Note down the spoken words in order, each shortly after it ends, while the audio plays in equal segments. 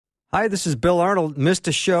Hi, this is Bill Arnold. Missed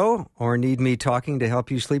a show or need me talking to help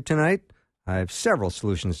you sleep tonight? I have several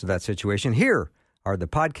solutions to that situation. Here are the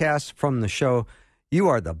podcasts from the show. You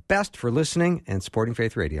are the best for listening and supporting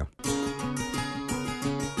Faith Radio.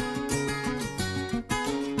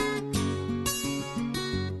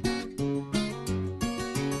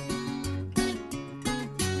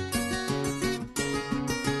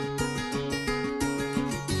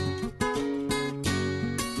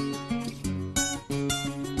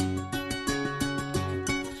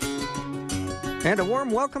 And a warm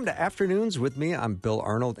welcome to Afternoons with me. I'm Bill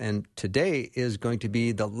Arnold, and today is going to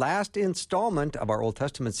be the last installment of our Old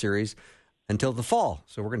Testament series until the fall.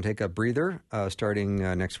 So we're going to take a breather starting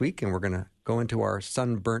next week, and we're going to go into our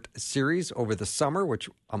Sunburnt series over the summer, which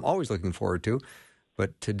I'm always looking forward to.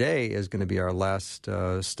 But today is going to be our last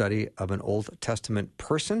study of an Old Testament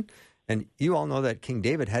person. And you all know that King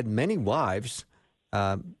David had many wives,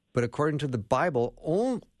 but according to the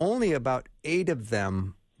Bible, only about 8 of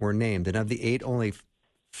them were named, and of the 8, only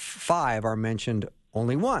 5 are mentioned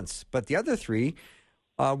only once. But the other 3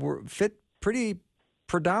 fit pretty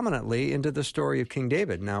predominantly into the story of King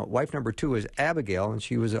David. Now, wife number 2 is Abigail, and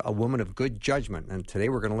she was a woman of good judgment. And today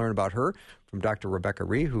we're going to learn about her from Dr.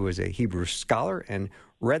 Rhee, who is a Hebrew scholar and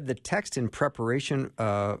read the text in preparation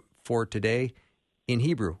for today in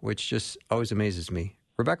Hebrew, which just always amazes me.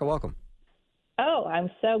 Rebecca, welcome. Oh, I'm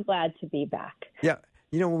so glad to be back. Yeah.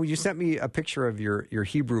 You know, when you sent me a picture of your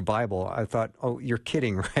Hebrew Bible, I thought, oh, you're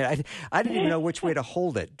kidding, right? I didn't even know which way to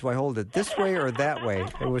hold it. Do I hold it this way or that way?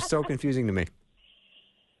 It was so confusing to me.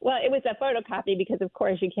 Well, it was a photocopy because, of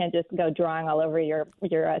course, you can't just go drawing all over your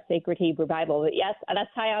sacred Hebrew Bible. But, yes, that's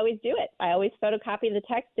how I always do it. I always photocopy the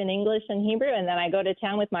text in English and Hebrew, and then I go to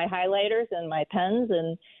town with my highlighters and my pens,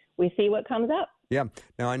 and we see what comes up. Yeah.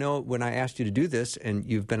 Now, I know when I asked you to do this, and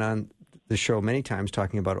you've been on the show many times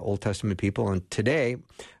talking about Old Testament people. And today,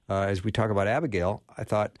 as we talk about Abigail, I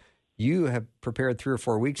thought you have prepared 3 or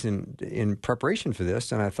 4 weeks in preparation for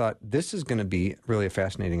this. And I thought this is going to be really a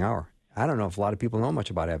fascinating hour. I don't know if a lot of people know much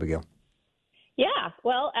about Abigail. Yeah.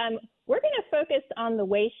 Well, we're going to focus on the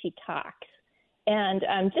way she talks. And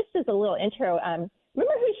just as a little intro,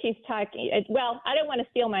 remember who she's talking? Well, I don't want to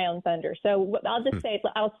steal my own thunder. So I'll just say,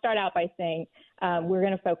 I'll start out by saying we're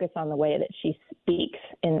going to focus on the way that she speaks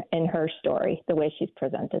in her story, the way she's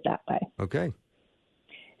presented that way. Okay.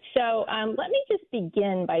 So let me just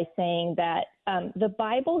begin by saying that the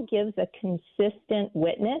Bible gives a consistent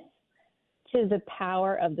witness to the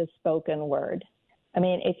power of the spoken word. I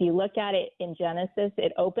mean, if you look at it in Genesis,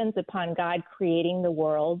 it opens upon God creating the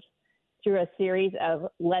world through a series of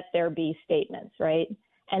let there be statements, right?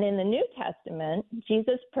 And in the New Testament,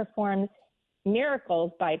 Jesus performs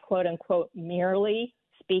miracles by quote unquote merely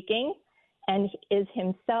speaking and is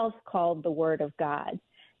himself called the Word of God.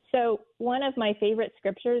 So one of my favorite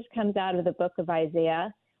scriptures comes out of the book of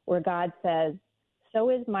Isaiah where God says, "So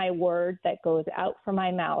is my word that goes out from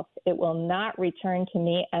my mouth. It will not return to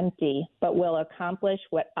me empty, but will accomplish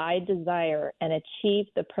what I desire and achieve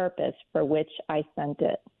the purpose for which I sent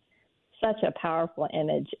it." Such a powerful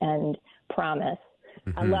image and promise.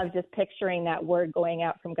 Mm-hmm. I love just picturing that word going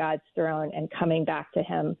out from God's throne and coming back to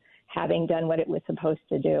him, having done what it was supposed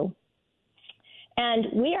to do. And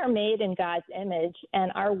we are made in God's image,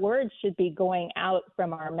 and our words should be going out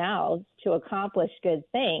from our mouths to accomplish good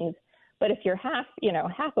things. But if you're half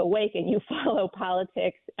awake and you follow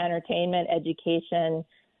politics, entertainment, education,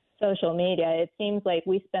 social media, it seems like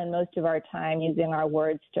we spend most of our time using our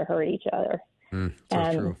words to hurt each other.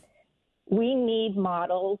 So true. We need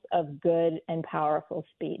models of good and powerful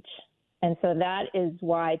speech. And so that is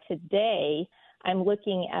why today I'm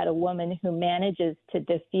looking at a woman who manages to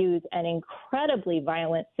diffuse an incredibly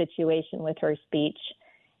violent situation with her speech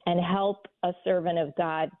and help a servant of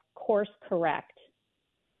God course correct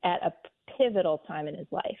at a pivotal time in his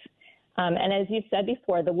life. And as you've said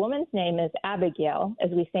before, the woman's name is Abigail,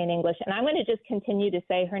 as we say in English. And I'm going to just continue to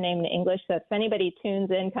say her name in English so if anybody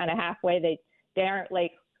tunes in kind of halfway, they aren't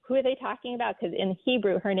like, who are they talking about? Because in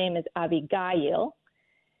Hebrew, her name is Abigail.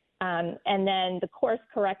 And then the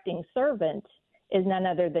course-correcting servant is none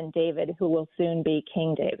other than David, who will soon be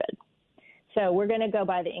King David. So we're going to go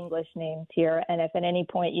by the English names here. And if at any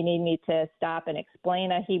point you need me to stop and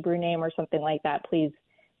explain a Hebrew name or something like that, please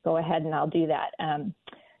go ahead and I'll do that.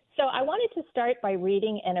 So I wanted to start by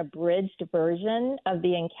reading an abridged version of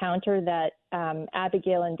the encounter that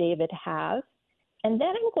Abigail and David have. And then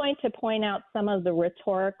I'm going to point out some of the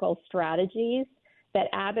rhetorical strategies that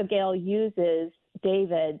Abigail uses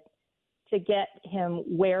David to get him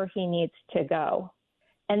where he needs to go.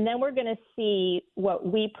 And then we're going to see what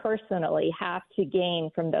we personally have to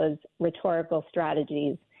gain from those rhetorical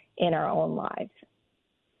strategies in our own lives.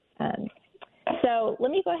 Um, so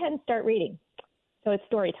let me go ahead and start reading. So it's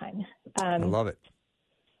story time. I love it.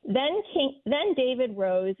 Then David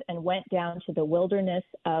rose and went down to the wilderness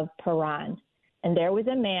of Paran. And there was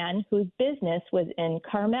a man whose business was in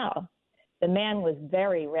Carmel. The man was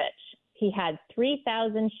very rich. He had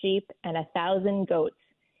 3,000 sheep and 1,000 goats.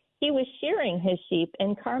 He was shearing his sheep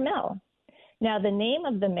in Carmel. Now the name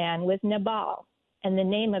of the man was Nabal, and the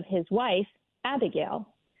name of his wife, Abigail.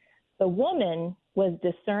 The woman was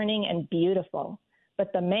discerning and beautiful,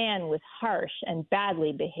 but the man was harsh and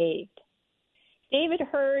badly behaved. David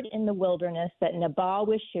heard in the wilderness that Nabal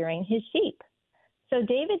was shearing his sheep. So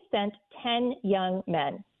David sent 10 young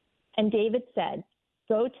men. And David said,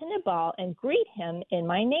 "Go to Nabal and greet him in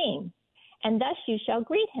my name. And thus you shall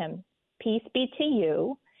greet him. Peace be to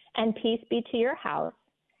you, and peace be to your house,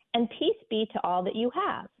 and peace be to all that you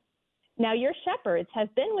have. Now your shepherds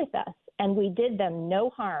have been with us, and we did them no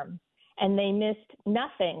harm, and they missed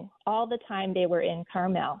nothing all the time they were in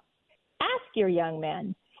Carmel. Ask your young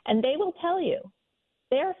men, and they will tell you.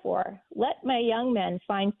 Therefore, let my young men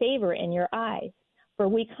find favor in your eyes, for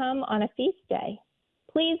we come on a feast day.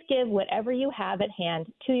 Please give whatever you have at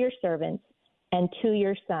hand to your servants and to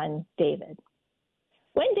your son David."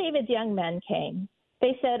 When David's young men came,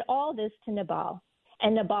 they said all this to Nabal,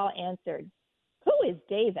 and Nabal answered, "Who is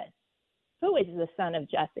David? Who is the son of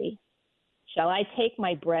Jesse? Shall I take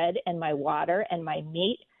my bread and my water and my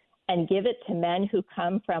meat and give it to men who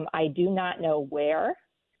come from I do not know where?"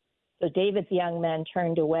 So David's young men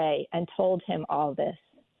turned away and told him all this.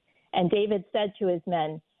 And David said to his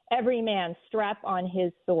men, "Every man strap on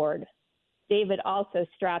his sword." David also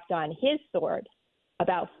strapped on his sword.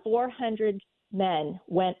 About 400 men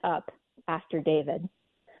went up after David.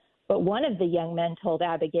 But one of the young men told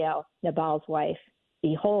Abigail, Nabal's wife,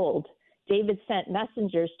 "Behold, David sent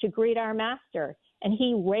messengers to greet our master, and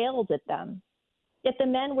he railed at them. Yet the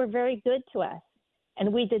men were very good to us,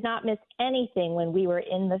 and we did not miss anything when we were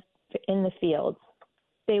in the fields.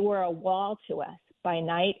 They were a wall to us by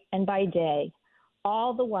night and by day,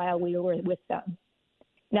 all the while we were with them.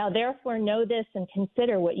 Now therefore know this and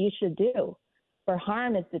consider what you should do, for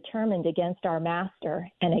harm is determined against our master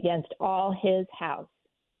and against all his house."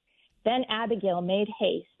 Then Abigail made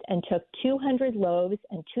haste and took 200 loaves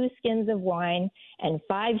and 2 skins of wine and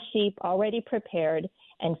 5 sheep already prepared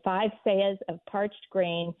and 5 seahs of parched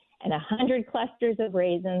grain and 100 clusters of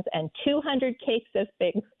raisins and 200 cakes of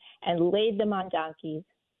figs and laid them on donkeys.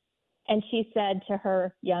 And she said to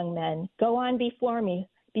her young men, "Go on before me.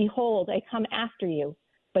 Behold, I come after you."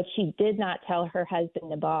 But she did not tell her husband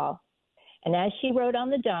Nabal. And as she rode on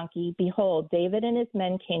the donkey, behold, David and his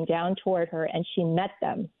men came down toward her, and she met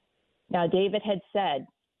them. Now David had said,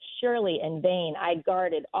 "Surely in vain I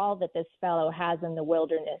guarded all that this fellow has in the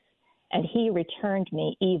wilderness, and he returned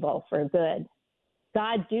me evil for good.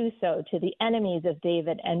 God do so to the enemies of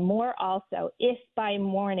David, and more also, if by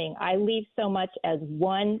morning I leave so much as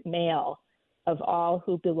one male of all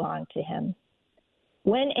who belong to him."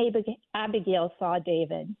 When Abigail saw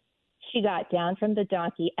David, she got down from the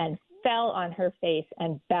donkey and fell on her face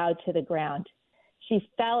and bowed to the ground. She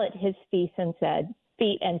fell at his feet and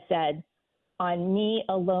said, "On me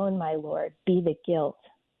alone, my lord, be the guilt.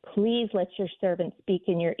 Please let your servant speak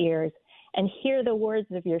in your ears and hear the words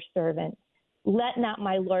of your servant. Let not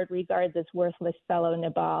my lord regard this worthless fellow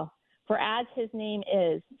Nabal, for as his name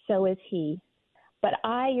is, so is he. But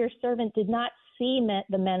I, your servant, did not see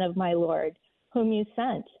the men of my lord, whom you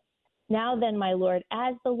sent. Now then, my lord,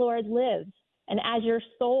 as the Lord lives, and as your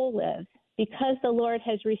soul lives, because the Lord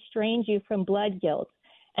has restrained you from blood guilt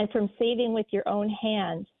and from saving with your own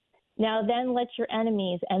hand, now then let your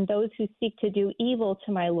enemies and those who seek to do evil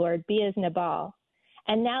to my lord be as Nabal.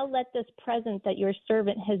 And now let this present that your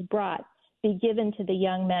servant has brought be given to the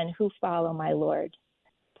young men who follow my lord.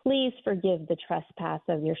 Please forgive the trespass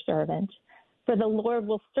of your servant, for the Lord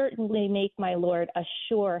will certainly make my lord a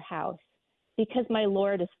sure house, because my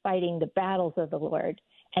lord is fighting the battles of the Lord,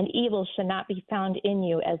 and evil shall not be found in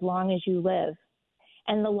you as long as you live.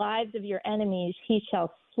 And the lives of your enemies he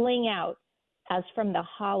shall sling out as from the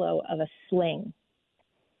hollow of a sling.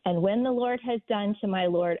 And when the Lord has done to my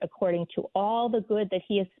lord according to all the good that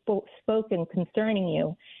he has spoken concerning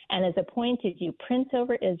you, and has appointed you prince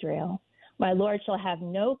over Israel, my lord shall have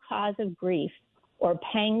no cause of grief or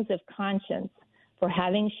pangs of conscience for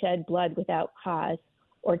having shed blood without cause,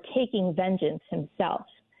 or taking vengeance himself.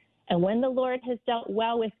 And when the Lord has dealt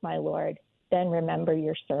well with my lord, then remember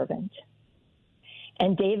your servant."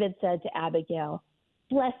 And David said to Abigail,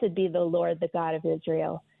 "Blessed be the Lord, the God of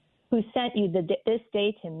Israel, who sent you this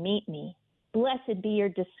day to meet me. Blessed be your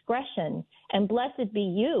discretion, and blessed be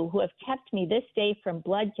you who have kept me this day from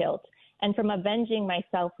blood guilt, and from avenging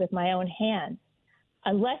myself with my own hands.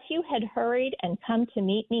 Unless you had hurried and come to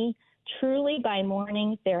meet me, truly by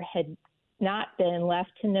morning there had not been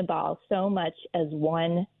left to Nabal so much as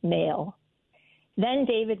one male. Then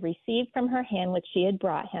David received from her hand what she had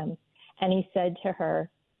brought him, and he said to her,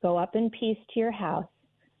 Go up in peace to your house.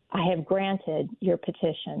 I have granted your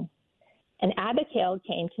petition. And Abigail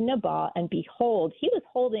came to Nabal, and behold, he was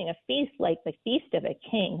holding a feast like the feast of a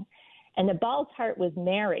king. And Nabal's heart was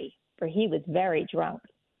merry, for he was very drunk.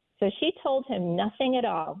 So she told him nothing at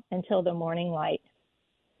all until the morning light.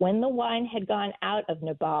 When the wine had gone out of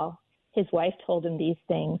Nabal, his wife told him these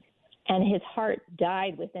things, and his heart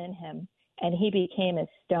died within him, and he became as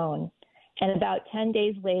stone. And about 10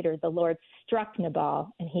 days later, the Lord struck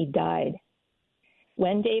Nabal, and he died.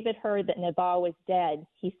 When David heard that Nabal was dead,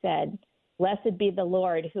 he said, Blessed be the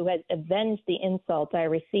Lord who has avenged the insult I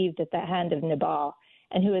received at the hand of Nabal,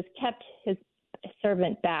 and who has kept his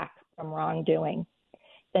servant back from wrongdoing.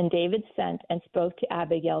 Then David sent and spoke to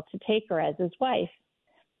Abigail to take her as his wife.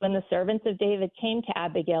 When the servants of David came to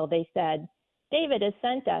Abigail, they said, David has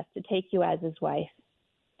sent us to take you as his wife.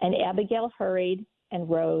 And Abigail hurried and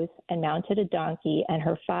rose and mounted a donkey, and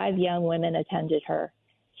her 5 young women attended her.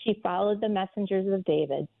 She followed the messengers of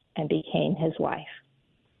David and became his wife.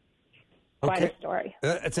 Quite a story.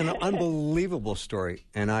 It's an unbelievable story,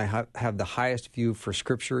 and I have the highest view for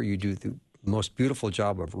Scripture. You do the most beautiful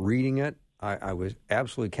job of reading it. I was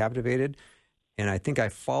absolutely captivated, and I think I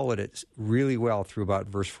followed it really well through about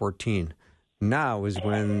verse 14. Now is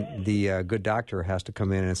when the good doctor has to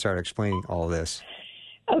come in and start explaining all this.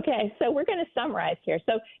 Okay, so we're going to summarize here.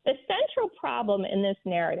 So the central problem in this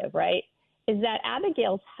narrative, right, is that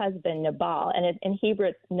Abigail's husband, Nabal, and in Hebrew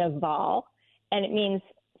it's Naval, and it means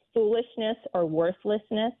foolishness or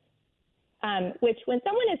worthlessness, which when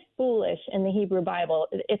someone is foolish in the Hebrew Bible,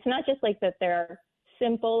 it's not just like that they're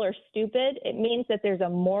simple or stupid. It means that there's a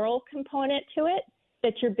moral component to it,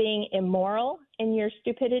 that you're being immoral in your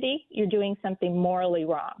stupidity. You're doing something morally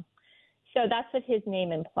wrong. So that's what his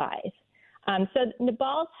name implies. So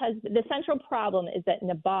Nabal's the central problem is that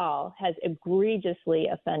Nabal has egregiously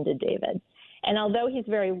offended David. And although he's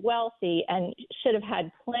very wealthy and should have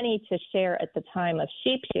had plenty to share at the time of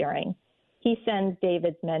sheep shearing, he sends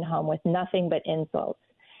David's men home with nothing but insults.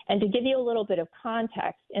 And to give you a little bit of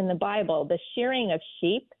context, in the Bible, the shearing of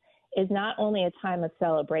sheep is not only a time of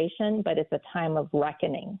celebration, but it's a time of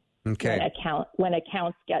reckoning. Okay. When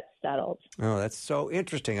accounts get settled. Oh, that's so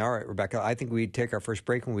interesting. All right, Rebecca, I think we take our first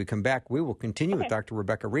break. When we come back, we will continue with Dr.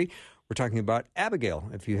 Rebecca Rhee. We're talking about Abigail.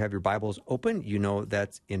 If you have your Bibles open, you know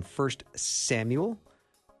that's in 1 Samuel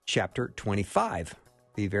chapter 25.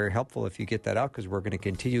 Be very helpful if you get that out, because we're going to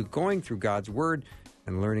continue going through God's Word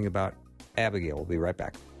and learning about Abigail. We'll be right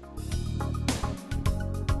back.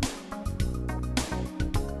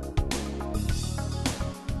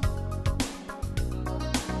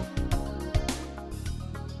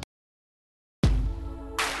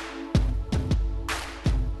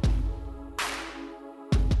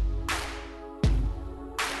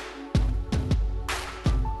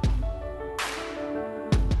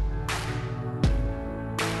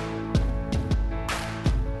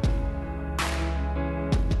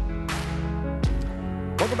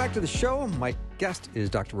 Welcome back to the show. My guest is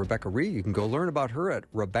Dr. Rebecca Rhee. You can go learn about her at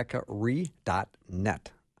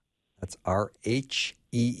RebeccaRhee.net. That's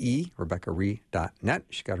RHEE, RebeccaRhee.net.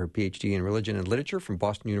 She got her PhD in religion and literature from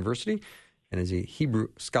Boston University and is a Hebrew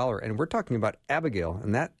scholar. And we're talking about Abigail,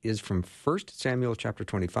 and that is from 1 Samuel chapter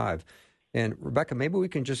 25. And Rebecca, maybe we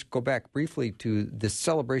can just go back briefly to the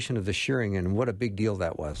celebration of the shearing and what a big deal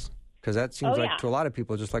that was. Because that seems like to a lot of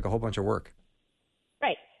people just like a whole bunch of work.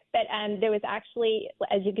 Right. But there was actually,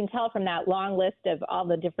 as you can tell from that long list of all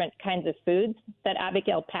the different kinds of foods that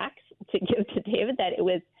Abigail packs to give to David, that it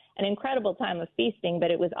was an incredible time of feasting,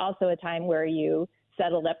 but it was also a time where you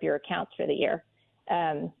settled up your accounts for the year.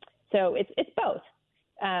 So it's both.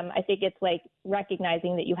 I think it's like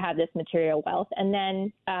recognizing that you have this material wealth and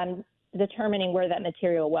then determining where that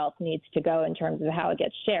material wealth needs to go in terms of how it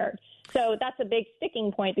gets shared. So that's a big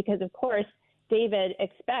sticking point because, of course, David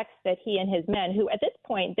expects that he and his men, who at this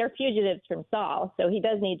point, they're fugitives from Saul, so he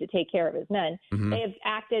does need to take care of his men. Mm-hmm. They have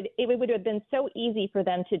acted, it would have been so easy for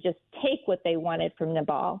them to just take what they wanted from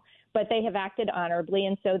Nabal, but they have acted honorably,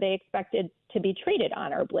 and so they expected to be treated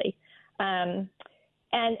honorably. And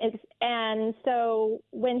so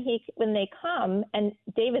when they come, and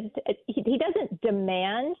David, he doesn't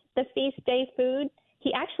demand the feast day food.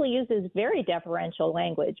 He actually uses very deferential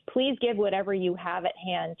language. Please give whatever you have at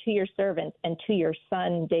hand to your servants and to your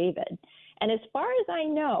son David. And as far as I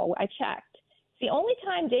know, I checked, it's the only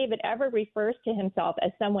time David ever refers to himself as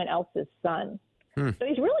someone else's son. So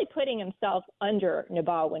he's really putting himself under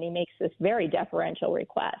Nabal when he makes this very deferential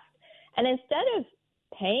request. And instead of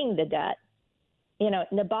paying the debt,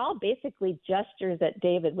 Nabal basically gestures at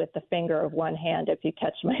David with the finger of one hand, if you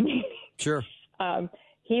catch my meaning. Sure.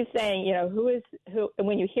 He's saying, who, and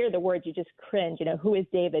when you hear the words, you just cringe, who is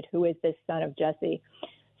David? Who is this son of Jesse?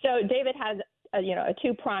 So David has, a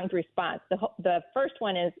two-pronged response. The first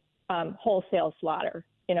one is wholesale slaughter,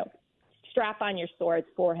 strap on your swords,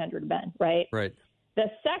 400 men, right? Right. The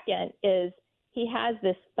second is he has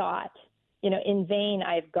this thought, in vain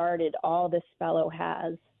I've guarded all this fellow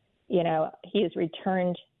has. He has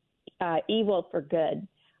returned evil for good.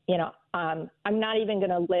 I'm not even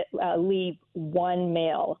going to leave one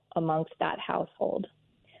male amongst that household.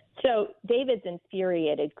 So David's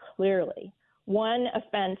infuriated, clearly. One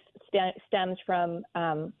offense stems from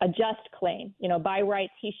a just claim. By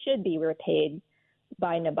rights, he should be repaid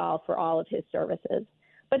by Nabal for all of his services.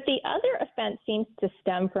 But the other offense seems to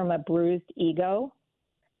stem from a bruised ego.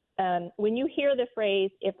 When you hear the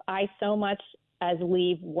phrase, if I so much as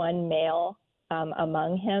leave one male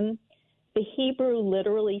among him, the Hebrew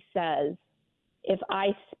literally says, if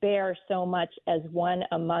I spare so much as one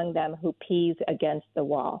among them who pees against the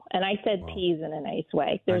wall. And I said pees in a nice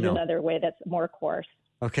way. There's another way that's more coarse.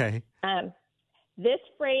 Okay. This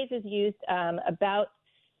phrase is used about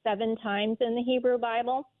 7 times in the Hebrew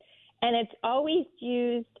Bible, and it's always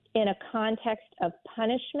used in a context of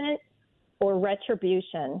punishment or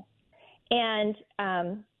retribution. And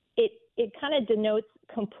it kind of denotes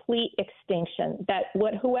complete extinction, that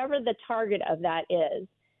whoever the target of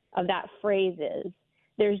that phrase is,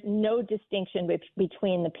 there's no distinction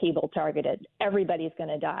between the people targeted. Everybody's going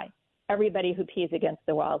to die. Everybody who pees against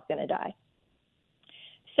the wall is going to die.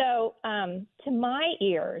 So to my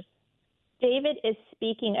ears, David is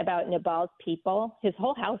speaking about Nabal's people, his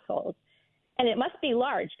whole household, and it must be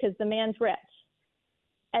large because the man's rich,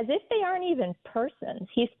 as if they aren't even persons.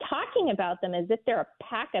 He's talking about them as if they're a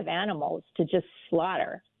pack of animals to just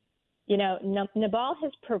slaughter. Nabal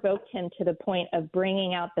has provoked him to the point of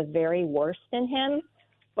bringing out the very worst in him,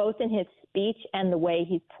 both in his speech and the way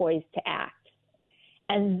he's poised to act.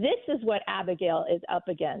 And this is what Abigail is up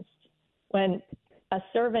against when a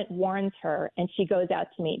servant warns her and she goes out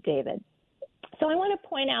to meet David. So I want to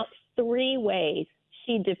point out 3 ways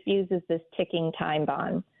she diffuses this ticking time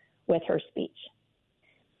bomb with her speech.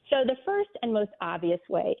 So the first and most obvious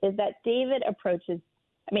way is that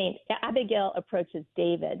Abigail approaches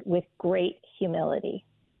David with great humility.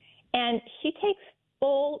 And she takes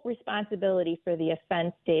full responsibility for the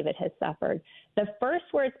offense David has suffered. The first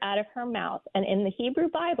words out of her mouth, and in the Hebrew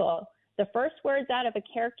Bible, the first words out of a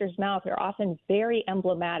character's mouth are often very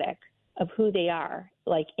emblematic of who they are,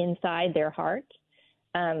 like inside their heart.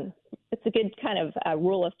 It's a good kind of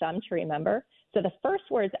rule of thumb to remember. So the first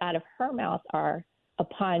words out of her mouth are,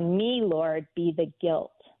 upon me, Lord, be the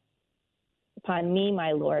guilt. Upon me,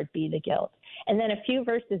 my Lord, be the guilt. And then a few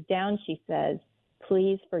verses down, she says,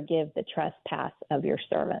 please forgive the trespass of your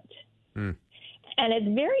servant. And it's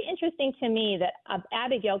very interesting to me that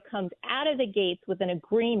Abigail comes out of the gates with an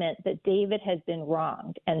agreement that David has been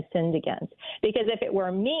wronged and sinned against. Because if it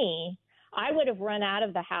were me, I would have run out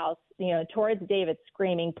of the house, towards David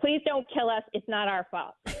screaming, please don't kill us. It's not our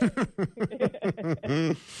fault.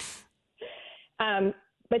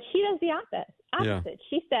 But she does the opposite. Yeah.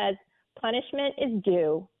 She says, punishment is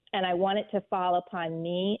due, and I want it to fall upon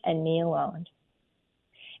me and me alone.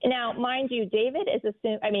 Now, mind you,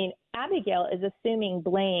 Abigail is assuming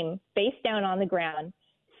blame face down on the ground,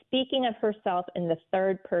 speaking of herself in the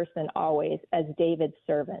third person always as David's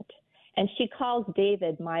servant. And she calls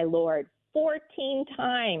David my Lord 14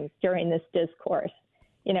 times during this discourse.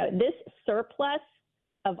 This surplus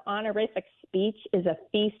of honorific speech is a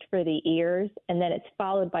feast for the ears, and then it's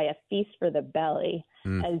followed by a feast for the belly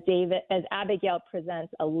as Abigail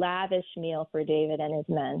presents a lavish meal for David and his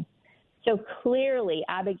men. So clearly,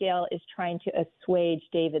 Abigail is trying to assuage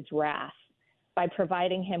David's wrath by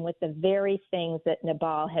providing him with the very things that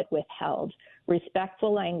Nabal had withheld,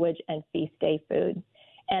 respectful language and feast day food.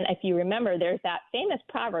 And if you remember, there's that famous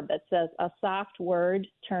proverb that says, a soft word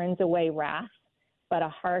turns away wrath, but a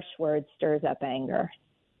harsh word stirs up anger.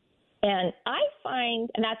 And I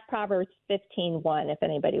find, and that's Proverbs 15:1, if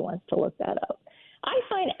anybody wants to look that up. I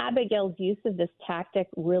find Abigail's use of this tactic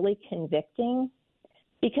really convicting,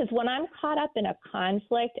 because when I'm caught up in a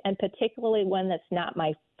conflict, and particularly one that's not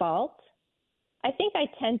my fault, I think I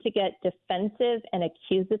tend to get defensive and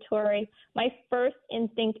accusatory. My first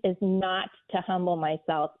instinct is not to humble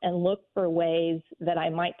myself and look for ways that I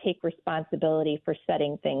might take responsibility for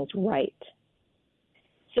setting things right.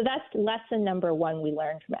 So that's lesson number 1 we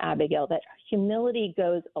learned from Abigail, that humility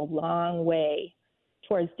goes a long way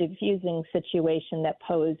towards diffusing situation that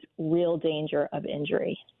pose real danger of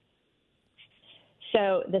injury.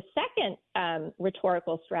 So the second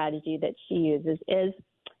rhetorical strategy that she uses is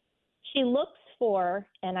she looks for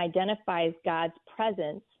and identifies God's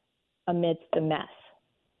presence amidst the mess.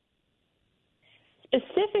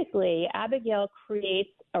 Specifically, Abigail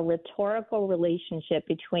creates a rhetorical relationship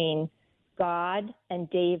between God and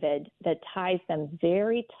David that ties them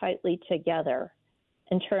very tightly together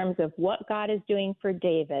in terms of what God is doing for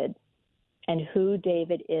David and who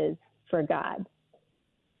David is for God,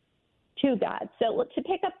 to God. So to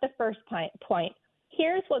pick up the first point,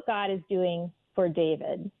 here's what God is doing for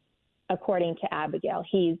David, according to Abigail.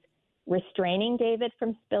 He's restraining David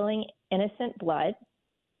from spilling innocent blood,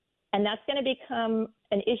 and that's going to become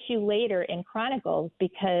an issue later in Chronicles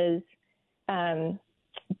because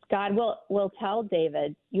God will tell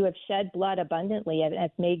David, you have shed blood abundantly and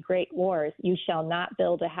have made great wars. You shall not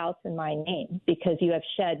build a house in my name because you have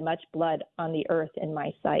shed much blood on the earth in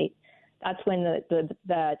my sight. That's when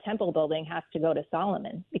the temple building has to go to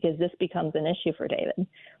Solomon because this becomes an issue for David.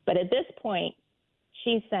 But at this point,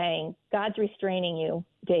 she's saying, God's restraining you,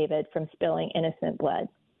 David, from spilling innocent blood.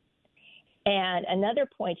 And another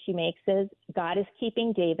point she makes is God is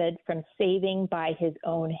keeping David from saving by his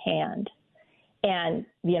own hand. And,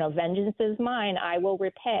 vengeance is mine, I will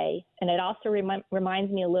repay. And it also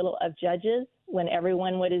reminds me a little of Judges when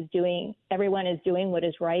everyone is doing what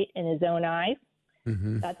is right in his own eyes.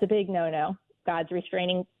 Mm-hmm. That's a big no-no. God's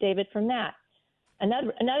restraining David from that.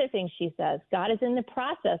 Another thing she says, God is in the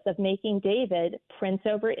process of making David prince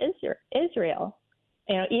over Israel.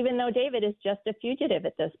 Even though David is just a fugitive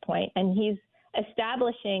at this point, and he's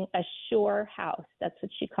establishing a sure house. That's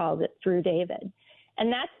what she calls it, through David.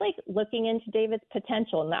 And that's like looking into David's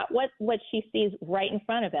potential, not what she sees right in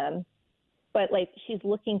front of him, but like she's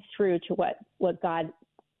looking through to what God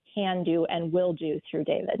can do and will do through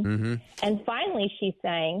David. Mm-hmm. And finally, she's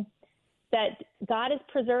saying that God is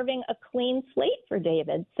preserving a clean slate for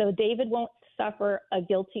David, so David won't suffer a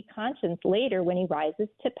guilty conscience later when he rises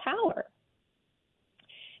to power.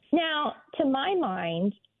 Now, to my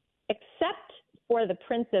mind, except for the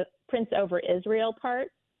prince over Israel part,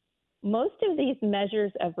 most of these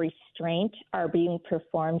measures of restraint are being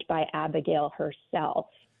performed by Abigail herself.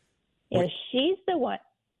 She's the one.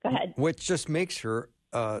 Go ahead. Which just makes her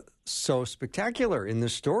so spectacular in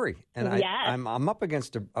this story. And yes. I'm up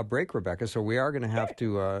against a break, Rebecca, so we are going to have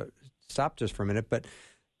to stop just for a minute. But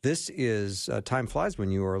this is time flies when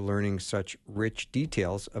you are learning such rich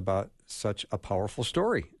details about such a powerful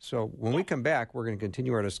story. So when we come back, we're going to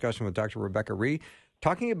continue our discussion with Dr. Rebecca Rhee,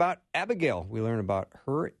 talking about Abigail. We learn about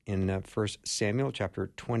her in 1 Samuel chapter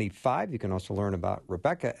 25. You can also learn about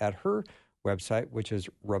Rebecca at her website, which is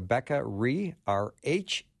Rebecca Rhee,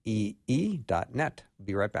 RHEE.net.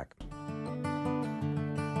 Be right back.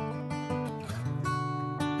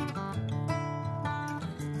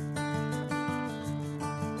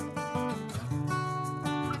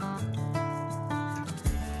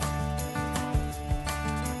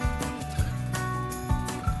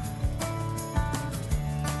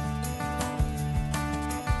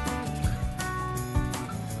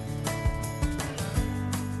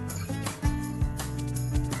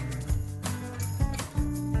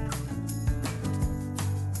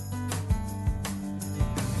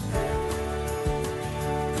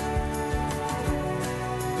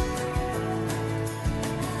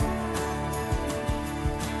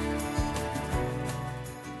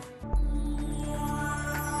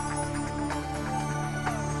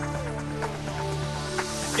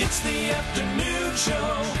 It's the afternoon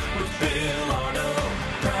show with Bill Arnold.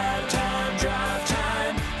 Drive time, drive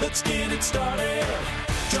time. Let's get it started.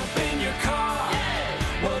 Jump in your car.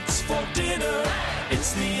 Yeah. What's for dinner? Hey.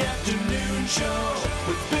 It's the afternoon show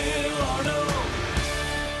with Bill Arnold.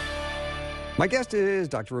 My guest is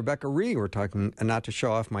Dr. Rebecca Rhee. We're talking, not to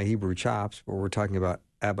show off my Hebrew chops, but we're talking about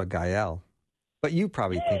Abigail. But you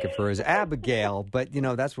probably think of her as Abigail, but,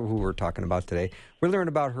 that's who we're talking about today. We learn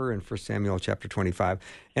about her in 1 Samuel chapter 25.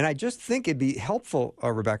 And I just think it'd be helpful,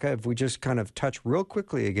 Rebecca, if we just kind of touch real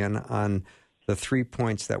quickly again on the 3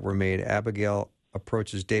 points that were made. Abigail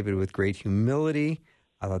approaches David with great humility.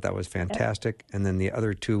 I thought that was fantastic. And then the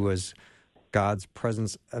other two was God's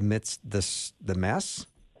presence amidst the mess.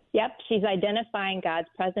 Yep, she's identifying God's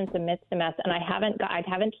presence amidst the mess, and I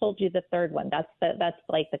haven't told you the third one. That's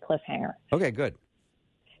like the cliffhanger. Okay, good.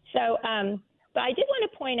 So, but I did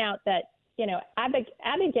want to point out that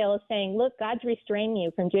Abigail is saying, "Look, God's restraining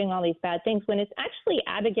you from doing all these bad things," when it's actually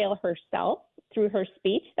Abigail herself through her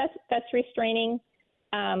speech that's restraining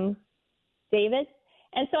David.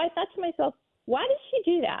 And so I thought to myself, why does she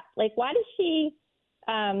do that? Like, why does she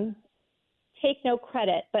take no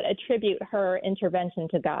credit, but attribute her intervention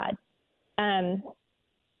to God. And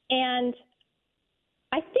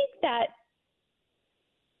I think that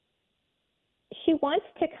she wants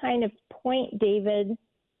to kind of point David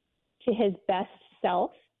to his best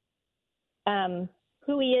self,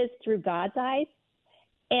 who he is through God's eyes.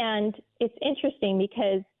 And it's interesting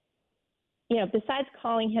because, besides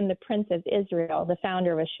calling him the Prince of Israel, the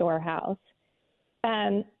founder of a shore house,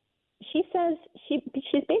 she says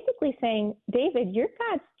she's basically saying, David, you're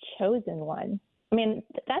God's chosen one. I mean,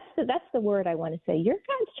 that's the word I want to say.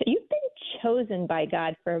 You've been chosen by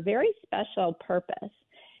God for a very special purpose,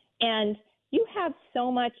 and you have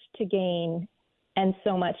so much to gain and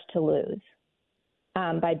so much to lose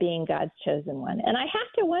by being God's chosen one. And I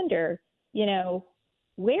have to wonder,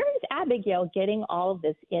 where is Abigail getting all of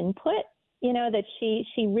this input? That she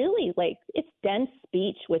really, it's dense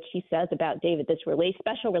speech, what she says about David, this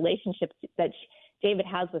special relationship that David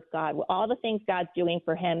has with God, all the things God's doing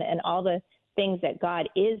for him and all the things that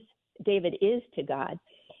David is to God.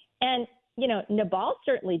 And, Nabal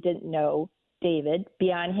certainly didn't know David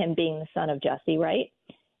beyond him being the son of Jesse, right?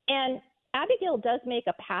 And Abigail does make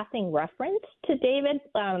a passing reference to David,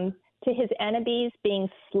 to his enemies being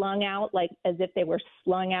slung out, as if they were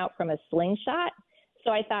slung out from a slingshot. So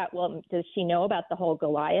I thought, well, does she know about the whole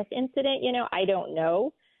Goliath incident? I don't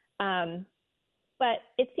know. But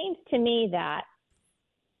it seems to me that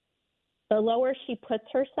the lower she puts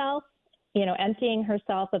herself, emptying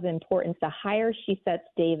herself of importance, the higher she sets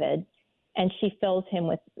David, and she fills him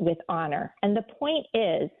with honor. And the point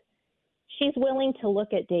is, she's willing to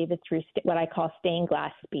look at David through what I call stained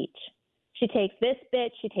glass speech. She takes this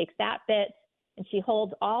bit, she takes that bit, and she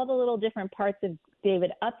holds all the little different parts of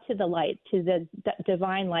David up to the light, to the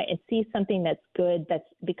divine light, and sees something that's good, that's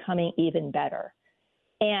becoming even better.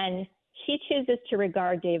 And she chooses to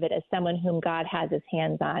regard David as someone whom God has his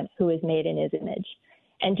hands on, who is made in his image.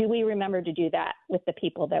 And do we remember to do that with the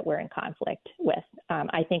people that we're in conflict with?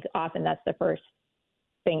 I think often that's the first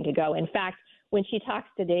thing to go. In fact, when she talks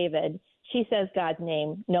to David, she says God's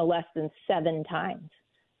name no less than 7 times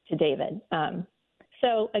to David.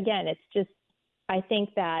 So again, it's just, I think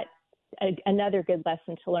that another good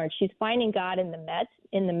lesson to learn. She's finding God in the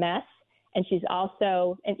mess, and she's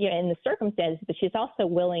also, in the circumstances, but she's also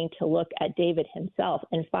willing to look at David himself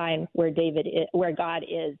and find where God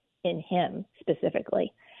is in him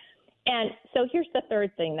specifically. And so here's the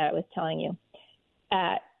third thing that I was telling you.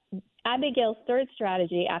 Abigail's third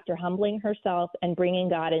strategy after humbling herself and bringing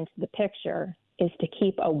God into the picture is to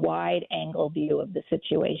keep a wide-angle view of the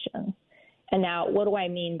situation. And now, what do I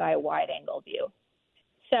mean by a wide-angle view?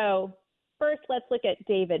 So first, let's look at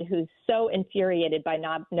David, who's so infuriated by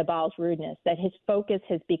Nabal's rudeness that his focus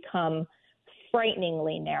has become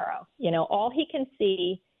frighteningly narrow. All he can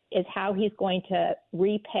see is how he's going to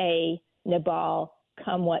repay Nabal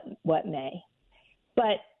come what may.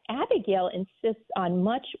 But Abigail insists on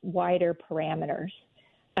much wider parameters.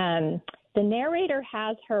 The narrator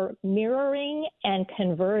has her mirroring and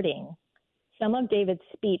converting some of David's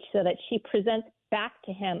speech so that she presents back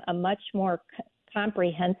to him a much more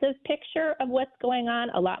comprehensive picture of what's going on,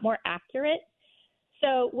 a lot more accurate.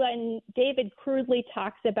 So when David crudely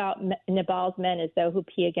talks about Nabal's men as though who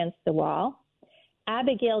pee against the wall,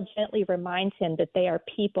 Abigail gently reminds him that they are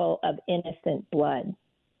people of innocent blood.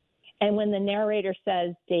 And when the narrator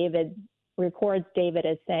records David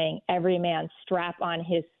as saying, every man strap on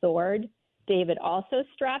his sword, David also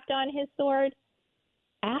strapped on his sword,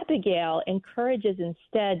 Abigail encourages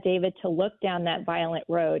instead David to look down that violent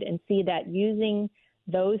road and see that using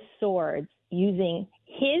those swords, using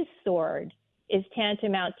his sword, is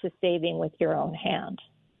tantamount to saving with your own hand.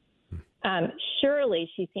 Surely,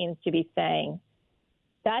 she seems to be saying,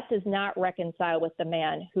 that does not reconcile with the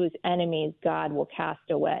man whose enemies God will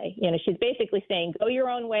cast away. She's basically saying, go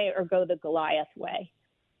your own way or go the Goliath way.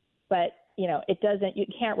 But, you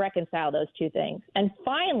can't reconcile those two things. And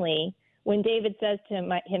finally, when David says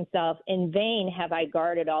to himself, in vain have I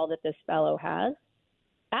guarded all that this fellow has,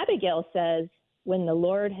 Abigail says, when the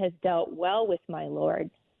Lord has dealt well with my Lord,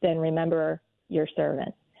 then remember your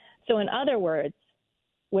servant. So in other words,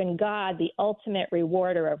 when God, the ultimate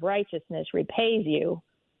rewarder of righteousness, repays you,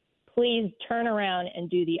 please turn around and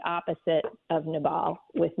do the opposite of Nabal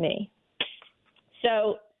with me.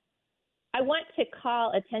 So I want to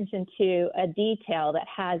call attention to a detail that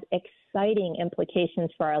has exciting implications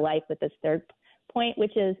for our life with this third point,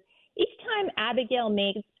 which is each time Abigail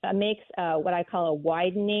makes what I call a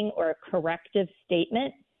widening or a corrective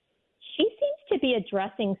statement, she seems to be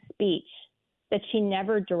addressing speech that she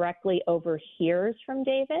never directly overhears from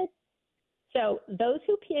David. So those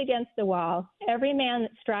who pee against the wall, every man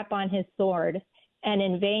strap on his sword, and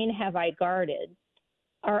in vain have I guarded,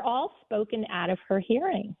 are all spoken out of her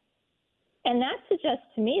hearing. And that suggests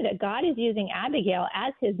to me that God is using Abigail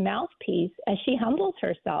as his mouthpiece as she humbles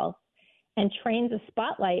herself and trains a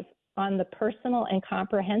spotlight on the personal and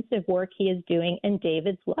comprehensive work he is doing in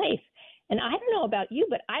David's life. And I don't know about you,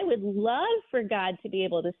 but I would love for God to be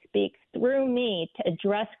able to speak through me to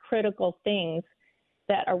address critical things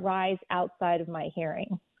that arise outside of my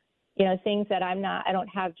hearing. You know, things that I don't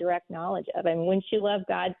have direct knowledge of. And wouldn't you love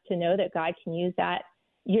God to know that God can use that?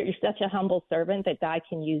 You're such a humble servant that God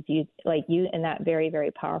can use you in that very,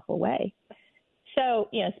 very powerful way. So,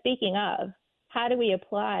 you know, speaking of, how do we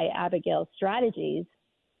apply Abigail's strategies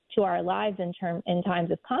to our lives in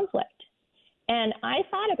times of conflict? And I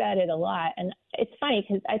thought about it a lot. And it's funny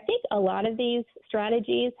because I think a lot of these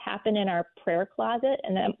strategies happen in our prayer closet,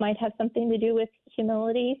 and that might have something to do with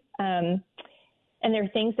humility. And there are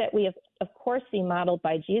things that we have, of course, see modeled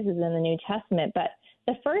by Jesus in the New Testament. But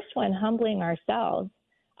the first one, humbling ourselves,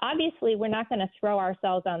 obviously we're not going to throw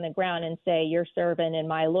ourselves on the ground and say, your servant and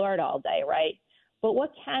my Lord all day, right? But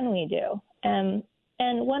what can we do? And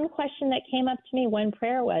one question that came up to me, one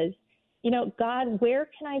prayer was, you know, God, where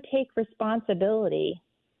can I take responsibility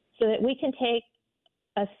so that we can take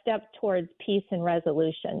a step towards peace and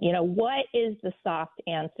resolution? You know, what is the soft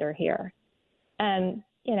answer here?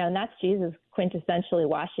 You know, and that's Jesus quintessentially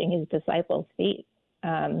washing his disciples' feet.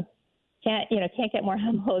 Can't get more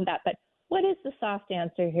humble than that. But what is the soft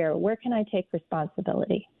answer here? Where can I take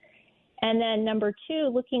responsibility? And then number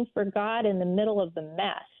two, looking for God in the middle of the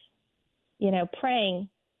mess. You know, praying,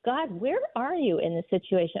 God, where are you in the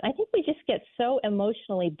situation? I think we just get so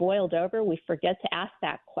emotionally boiled over, we forget to ask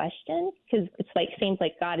that question because seems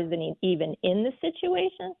like God isn't even in the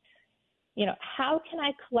situation. You know, how can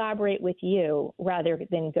I collaborate with you rather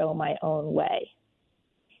than go my own way?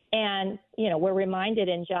 And, you know, we're reminded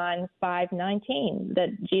in John 5:19 that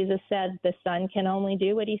Jesus said the Son can only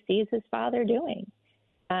do what he sees his Father doing.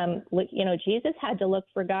 You know, Jesus had to look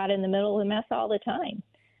for God in the middle of the mess all the time.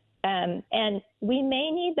 And we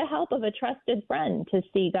may need the help of a trusted friend to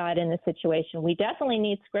see God in the situation. We definitely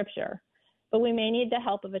need scripture, but we may need the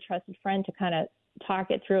help of a trusted friend to kind of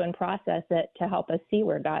talk it through and process it to help us see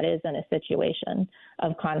where God is in a situation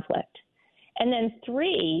of conflict. And then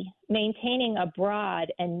three, maintaining a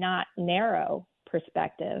broad and not narrow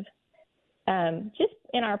perspective. Just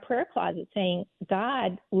in our prayer closet saying,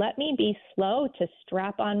 God, let me be slow to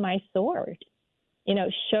strap on my sword. You know,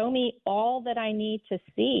 show me all that I need to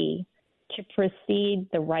see to proceed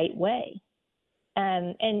the right way.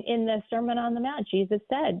 And in the Sermon on the Mount, Jesus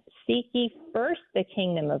said, seek ye first the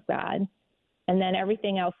kingdom of God, and then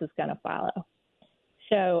everything else is going to follow.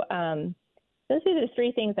 So those are the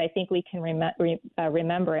three things I think we can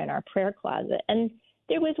remember in our prayer closet. And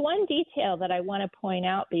there was one detail that I want to point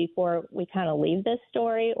out before we kind of leave this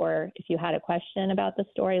story, or if you had a question about the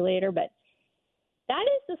story later, but that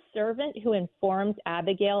is the servant who informs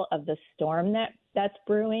Abigail of the storm that's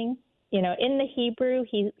brewing. You know, in the Hebrew,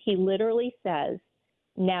 he literally says,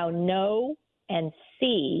 now know and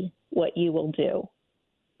see what you will do.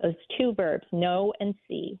 Those two verbs, know and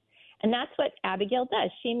see. And that's what Abigail does.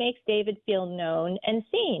 She makes David feel known and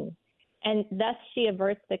seen. And thus she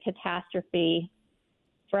averts the catastrophe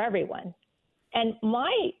for everyone. And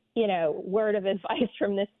my, you know, word of advice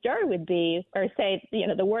from this story would be, or say, you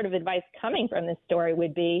know, the word of advice coming from this story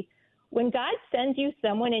would be, when God sends you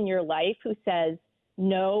someone in your life who says,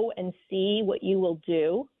 know and see what you will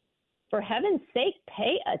do, for heaven's sake,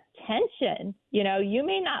 pay attention. You know, you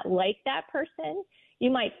may not like that person. You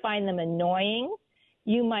might find them annoying.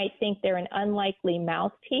 You might think they're an unlikely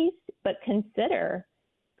mouthpiece, but consider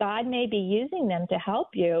God may be using them to help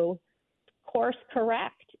you course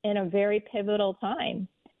correct in a very pivotal time.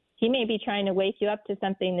 He may be trying to wake you up to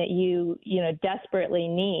something that you desperately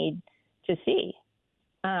need to see.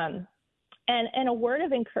 And a word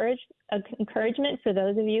of encouragement for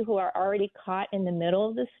those of you who are already caught in the middle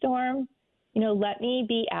of the storm. You know, let me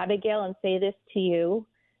be Abigail and say this to you,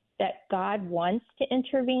 that God wants to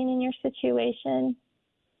intervene in your situation.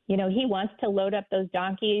 You know, he wants to load up those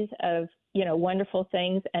donkeys of, you know, wonderful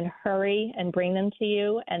things and hurry and bring them to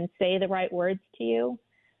you and say the right words to you.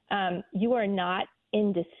 You are not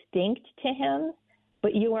indistinct to him,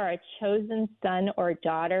 but you are a chosen son or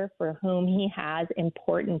daughter for whom he has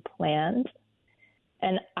important plans.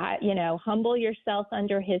 And, humble yourself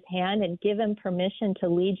under his hand and give him permission to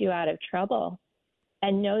lead you out of trouble.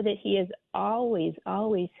 And know that he is always,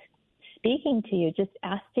 always speaking to you. Just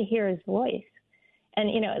ask to hear his voice.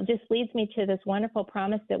 And, you know, it just leads me to this wonderful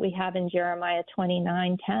promise that we have in Jeremiah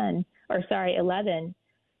 11.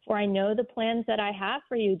 For I know the plans that I have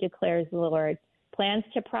for you, declares the Lord, plans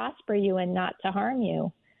to prosper you and not to harm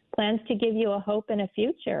you, plans to give you a hope and a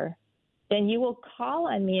future. Then you will call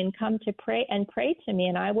on me and come to pray to me,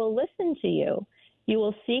 and I will listen to you. You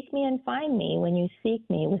will seek me and find me when you seek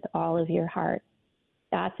me with all of your heart.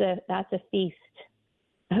 That's a feast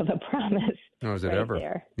of a promise. Oh, is it right ever?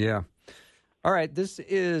 There. Yeah. All right. This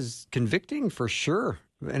is convicting for sure.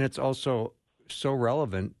 And it's also so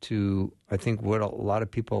relevant to, I think, what a lot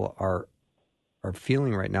of people are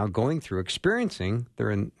feeling right now, going through, experiencing.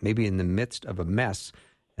 They're maybe in the midst of a mess,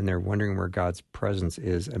 and they're wondering where God's presence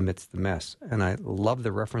is amidst the mess. And I love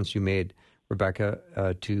the reference you made, Rebecca,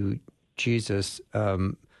 to Jesus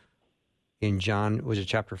in John, was it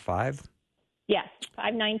chapter 5? Yes,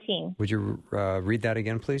 5:19. Would you read that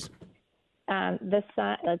again, please? The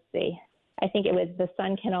Son, let's see. I think it was the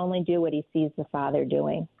Son can only do what he sees the Father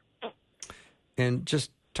doing. And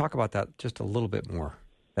just talk about that just a little bit more,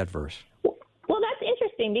 that verse. Well, that's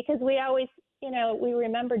interesting because we always, we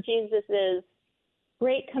remember Jesus's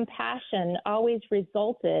great compassion always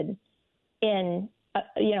resulted in,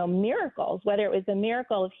 miracles, whether it was a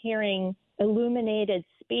miracle of hearing illuminated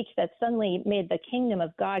speech that suddenly made the kingdom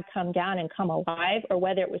of God come down and come alive, or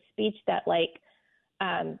whether it was speech that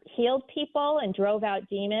healed people and drove out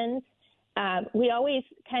demons. We always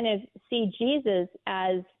kind of see Jesus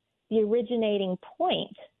as the originating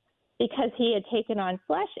point because he had taken on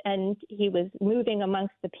flesh and he was moving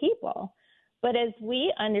amongst the people. But as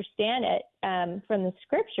we understand it from the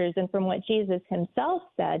scriptures and from what Jesus himself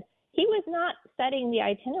said, he was not setting the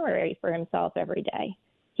itinerary for himself every day.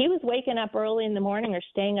 He was waking up early in the morning or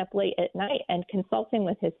staying up late at night and consulting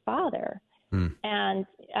with his Father. And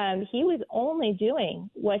he was only doing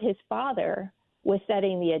what his Father was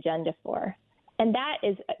setting the agenda for. And that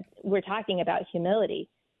is, we're talking about humility.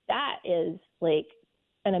 That is like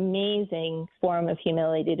an amazing form of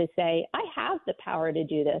humility to say, I have the power to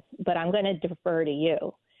do this, but I'm going to defer to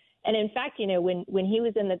you. And in fact, when he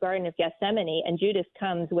was in the Garden of Gethsemane and Judas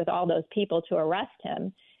comes with all those people to arrest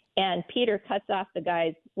him, and Peter cuts off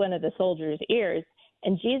one of the soldiers' ears,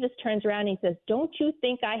 and Jesus turns around and he says, don't you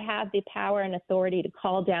think I have the power and authority to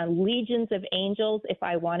call down legions of angels if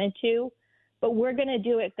I wanted to? But we're going to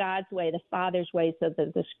do it God's way, the Father's way, so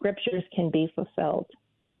that the scriptures can be fulfilled.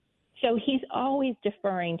 So he's always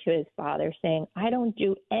deferring to his Father, saying, I don't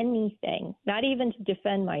do anything, not even to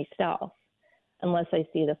defend myself, unless I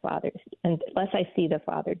see the Father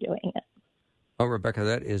doing it. Oh, Rebecca,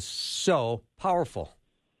 that is so powerful.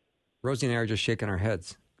 Rosie and I are just shaking our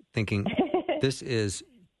heads, thinking this is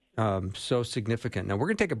so significant. Now, we're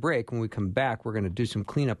going to take a break. When we come back, we're going to do some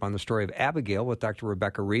cleanup on the story of Abigail with Dr.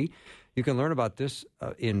 Rebecca Rhee. You can learn about this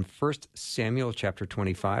in 1 Samuel chapter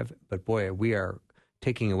 25. But boy, we are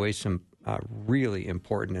taking away some really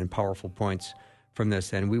important and powerful points from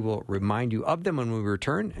this, and we will remind you of them when we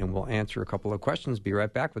return, and we'll answer a couple of questions. Be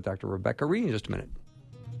right back with Dr. Rebecca Rhee in just a minute.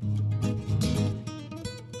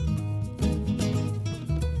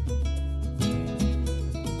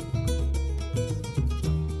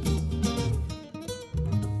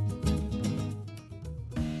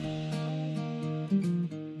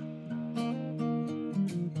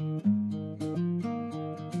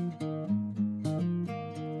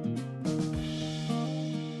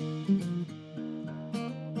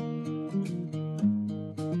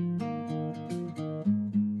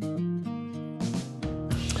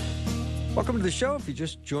 Welcome to the show. If you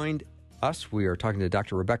just joined us, we are talking to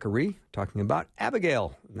Dr. Rebecca Rhee, talking about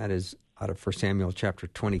Abigail, and that is out of 1 Samuel chapter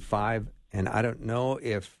 25. And I don't know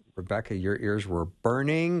if, Rebecca, your ears were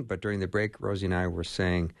burning, but during the break, Rosie and I were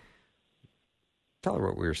saying, tell her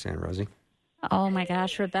what we were saying, Rosie. Oh my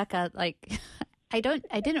gosh, Rebecca, I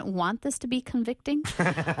didn't want this to be convicting.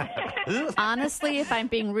 Honestly, if I'm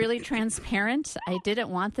being really transparent, I didn't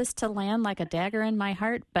want this to land like a dagger in my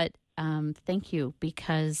heart, but thank you,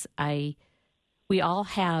 because we all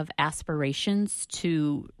have aspirations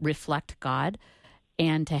to reflect God,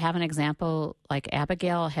 and to have an example like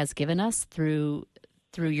Abigail has given us through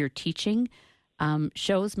your teaching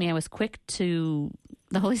shows me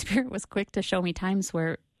the Holy Spirit was quick to show me times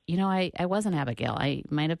where, I wasn't Abigail. I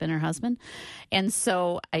might have been her husband. And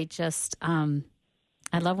so I just,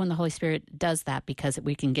 I love when the Holy Spirit does that, because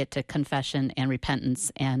we can get to confession and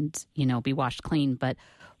repentance and, be washed clean. But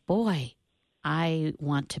boy, I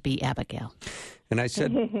want to be Abigail. And I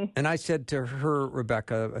said to her,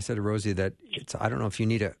 Rebecca, I said to Rosie that I don't know if you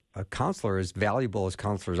need a counselor as valuable as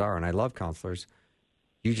counselors are, and I love counselors.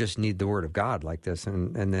 You just need the Word of God like this.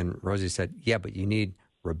 And then Rosie said, yeah, but you need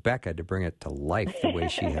Rebecca to bring it to life the way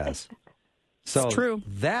she has. So it's true.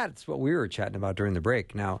 That's what we were chatting about during the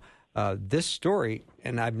break. Now, this story,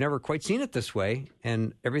 and I've never quite seen it this way,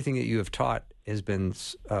 and everything that you have taught has been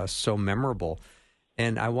so memorable.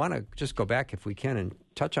 And I want to just go back, if we can, and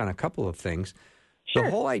touch on a couple of things. Sure.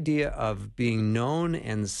 The whole idea of being known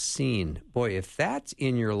and seen, boy, if that's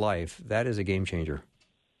in your life, that is a game changer.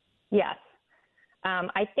 Yes.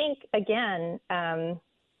 I think, again,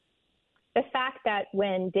 the fact that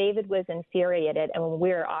when David was infuriated and when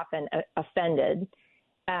we're often offended,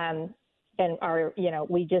 and are,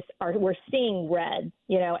 we're seeing red,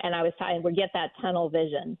 and I was talking, we get that tunnel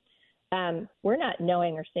vision. We're not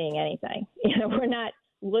knowing or seeing anything. We're not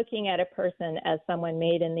looking at a person as someone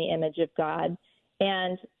made in the image of God.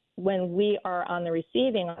 And when we are on the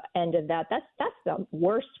receiving end of that, that's the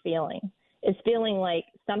worst feeling. It's feeling like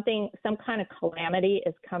some kind of calamity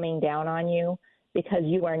is coming down on you because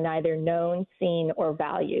you are neither known, seen, or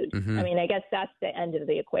valued. Mm-hmm. I mean, I guess that's the end of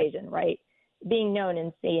the equation, right? Being known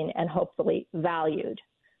and seen and hopefully valued.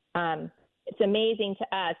 It's amazing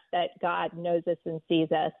to us that God knows us and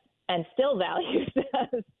sees us and still values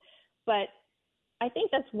us. But I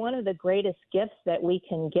think that's one of the greatest gifts that we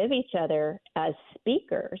can give each other as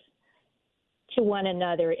speakers to one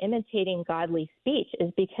another, imitating godly speech,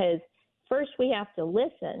 is because first we have to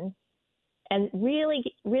listen and really,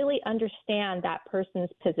 really understand that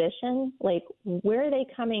person's position. Like, where are they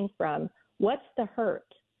coming from? What's the hurt?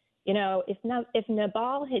 If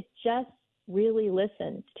Nabal had just really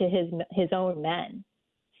listened to his own men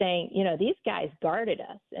saying, these guys guarded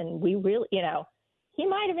us and we really, he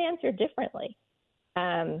might have answered differently.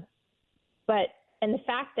 And the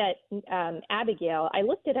fact that Abigail, I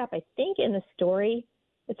looked it up, I think in the story,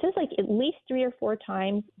 it says like at least 3 or 4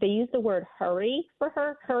 times they use the word hurry for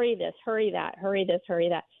her. Hurry this, hurry that, hurry this, hurry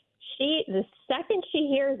that. The second she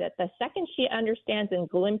hears it, the second she understands and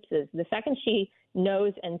glimpses, the second she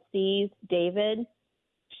knows and sees David,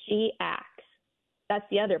 she acts. That's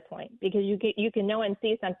the other point, because you can know and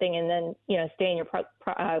see something and then, stay in your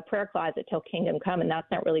prayer closet till kingdom come, and that's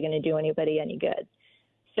not really going to do anybody any good.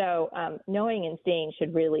 So knowing and seeing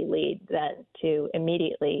should really lead then to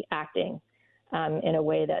immediately acting in a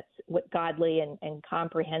way that's godly and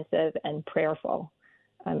comprehensive and prayerful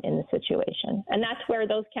in the situation. And that's where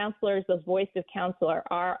those counselors, those voice of counsel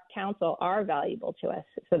are valuable to us,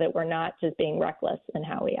 so that we're not just being reckless in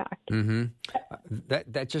how we act. Mm-hmm.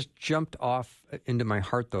 That just jumped off into my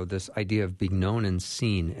heart, though, this idea of being known and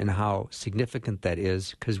seen and how significant that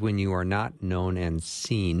is, because when you are not known and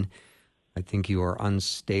seen, I think you are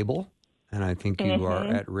unstable, and I think you are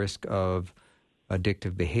at risk of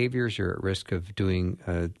addictive behaviors. You're at risk of doing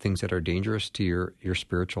things that are dangerous to your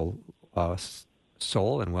spiritual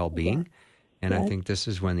soul and well-being. And I think this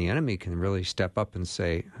is when the enemy can really step up and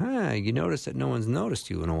say, you notice that no one's noticed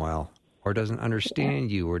you in a while, or doesn't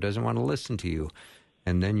understand you, or doesn't want to listen to you.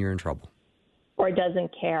 And then you're in trouble. Or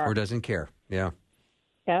doesn't care. Yeah.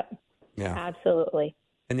 Yep. Yeah. Absolutely.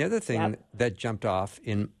 And the other thing that jumped off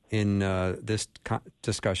in this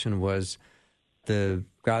discussion was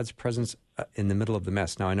God's presence in the middle of the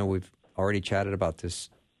mess. Now, I know we've already chatted about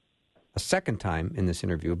this a second time in this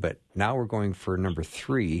interview, but now we're going for number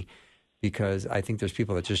 3, because I think there's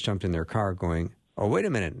people that just jumped in their car going, oh, wait a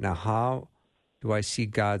minute. Now, how do I see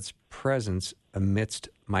God's presence amidst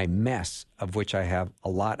my mess, of which I have a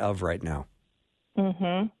lot of right now?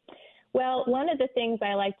 Mm-hmm. Well, one of the things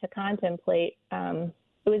I like to contemplate,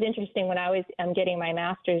 it was interesting when I was getting my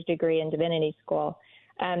master's degree in divinity school,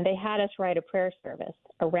 they had us write a prayer service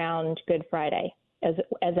around Good Friday as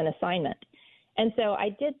an assignment. And so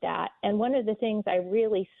I did that. And one of the things I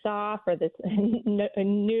really saw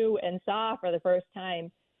knew and saw for the first time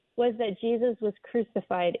was that Jesus was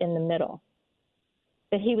crucified in the middle,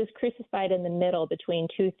 that he was crucified in the middle between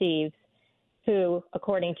 2 thieves who,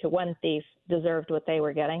 according to one thief, deserved what they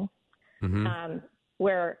were getting. Mm-hmm.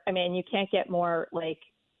 You can't get more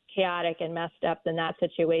chaotic and messed up than that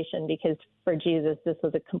situation, because for Jesus, this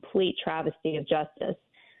was a complete travesty of justice.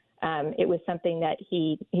 It was something that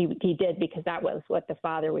he did because that was what the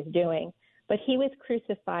Father was doing. But he was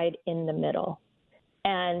crucified in the middle.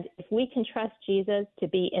 And if we can trust Jesus to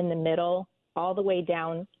be in the middle all the way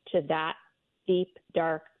down to that deep,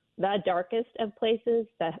 the darkest of places,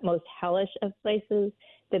 the most hellish of places,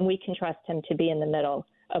 then we can trust him to be in the middle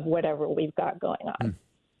of whatever we've got going on.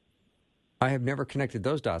 I have never connected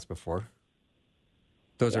those dots before.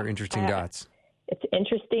 Those are interesting dots. It's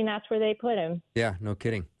interesting that's where they put him. Yeah, no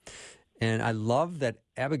kidding. And I love that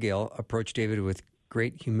Abigail approached David with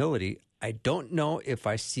great humility. I don't know if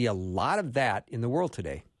I see a lot of that in the world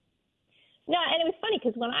today. No, and it was funny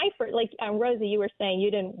because when I first, Rosie, you were saying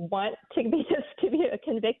you didn't want to be a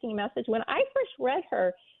convicting message. When I first read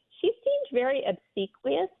her, she seemed very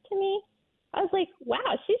obsequious to me. I was like,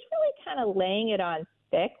 wow, she's really kind of laying it on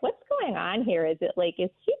thick. What's going on here? Is it is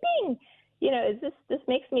she being, this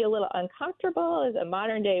makes me a little uncomfortable as a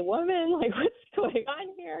modern day woman. Like, what's going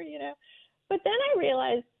on here, But then I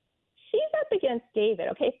realized she's up against David.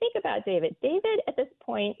 Okay, think about David. David at this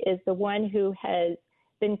point is the one who has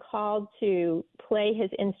been called to play his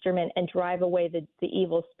instrument and drive away the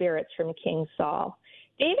evil spirits from King Saul.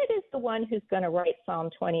 David is the one who's going to write Psalm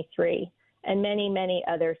 23 and many, many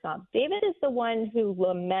other Psalms. David is the one who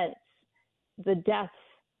laments the deaths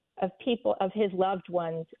of people, of his loved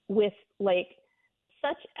ones, with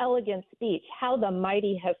such elegant speech, how the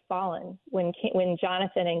mighty have fallen when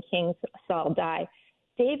Jonathan and King Saul die.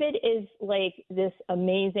 David is like this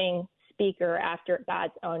amazing speaker after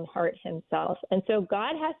God's own heart himself. And so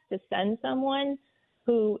God has to send someone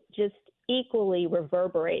who just equally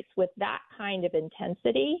reverberates with that kind of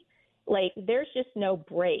intensity. Like, there's just no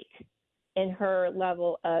break in her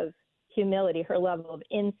level of humility, her level of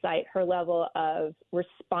insight, her level of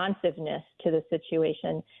responsiveness to the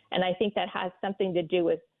situation. And I think that has something to do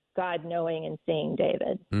with God knowing and seeing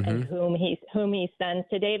David and whom he sends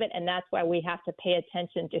to David. And that's why we have to pay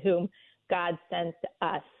attention to whom God sends to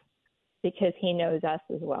us, because he knows us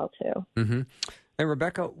as well, too. Mm-hmm. And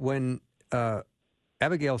Rebecca, when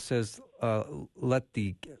Abigail says, let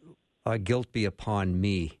the guilt be upon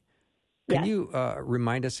me, can you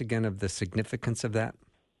remind us again of the significance of that?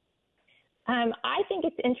 I think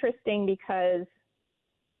it's interesting because,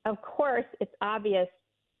 of course, it's obvious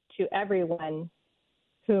to everyone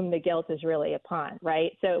whom the guilt is really upon,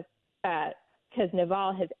 right? So, because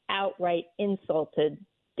Nabal has outright insulted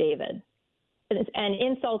David and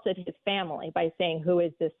insulted his family by saying, who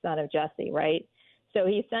is this son of Jesse, right? So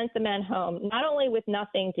he sent the men home, not only with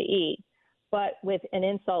nothing to eat, but with an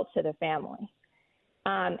insult to the family.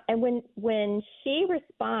 And when she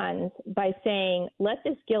responds by saying, let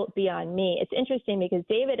this guilt be on me, it's interesting because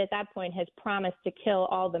David at that point has promised to kill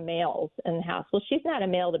all the males in the house. Well, she's not a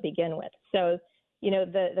male to begin with. So,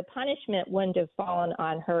 the punishment wouldn't have fallen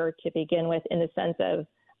on her to begin with in the sense of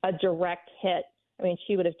a direct hit. I mean,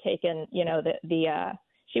 she would have taken,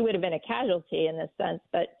 she would have been a casualty in this sense,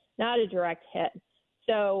 but not a direct hit.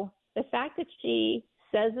 So the fact that she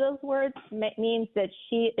says those words means that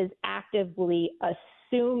she is actively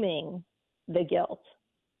assuming the guilt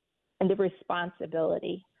and the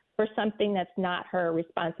responsibility for something that's not her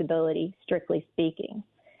responsibility, strictly speaking.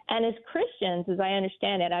 And as Christians, as I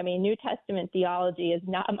understand it, I mean, New Testament theology is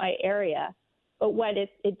not my area, but what it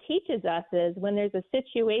teaches us is when there's a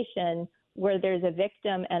situation where there's a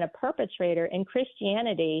victim and a perpetrator in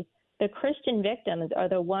Christianity, the Christian victims are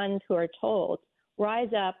the ones who are told,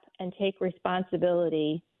 rise up and take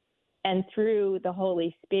responsibility, and through the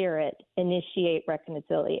Holy Spirit, initiate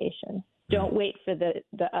reconciliation. Don't wait for the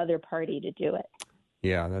other party to do it.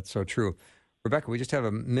 Yeah, that's so true. Rebecca, we just have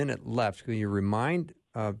a minute left. Can you remind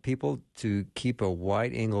people to keep a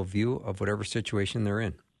wide-angle view of whatever situation they're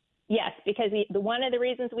in? Yes, because one of the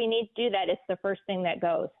reasons we need to do that is the first thing that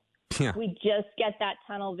goes. Yeah. We just get that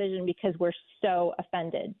tunnel vision because we're so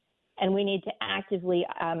offended. And we need to actively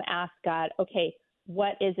ask God, okay,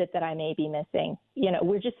 what is it that I may be missing?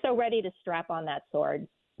 We're just so ready to strap on that sword.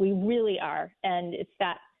 We really are. And it's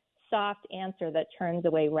that soft answer that turns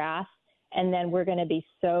away wrath. And then we're going to be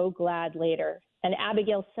so glad later. And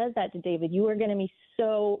Abigail says that to David, you are going to be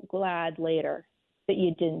so glad later that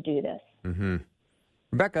you didn't do this. Mm-hmm.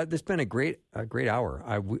 Rebecca, this has been a great hour.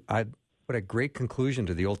 What a great conclusion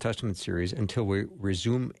to the Old Testament series until we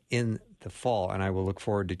resume in the fall. And I will look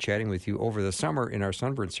forward to chatting with you over the summer in our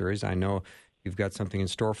Sunburn series. I know you've got something in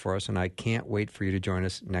store for us, and I can't wait for you to join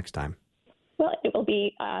us next time. Well, it will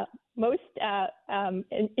be most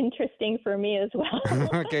interesting for me as well.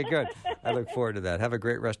 Okay, good. I look forward to that. Have a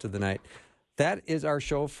great rest of the night. That is our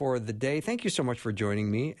show for the day. Thank you so much for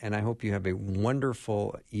joining me, and I hope you have a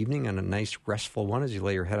wonderful evening and a nice, restful one as you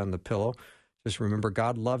lay your head on the pillow. Just remember,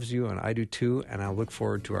 God loves you, and I do too, and I look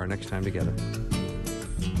forward to our next time together.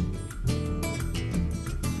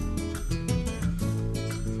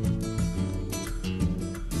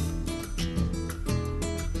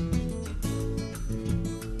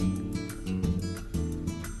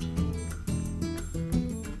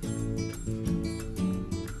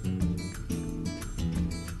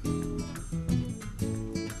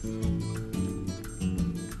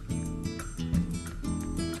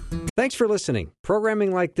 Thanks for listening.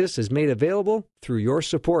 Programming like this is made available through your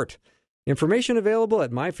support. Information available at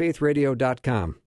myfaithradio.com.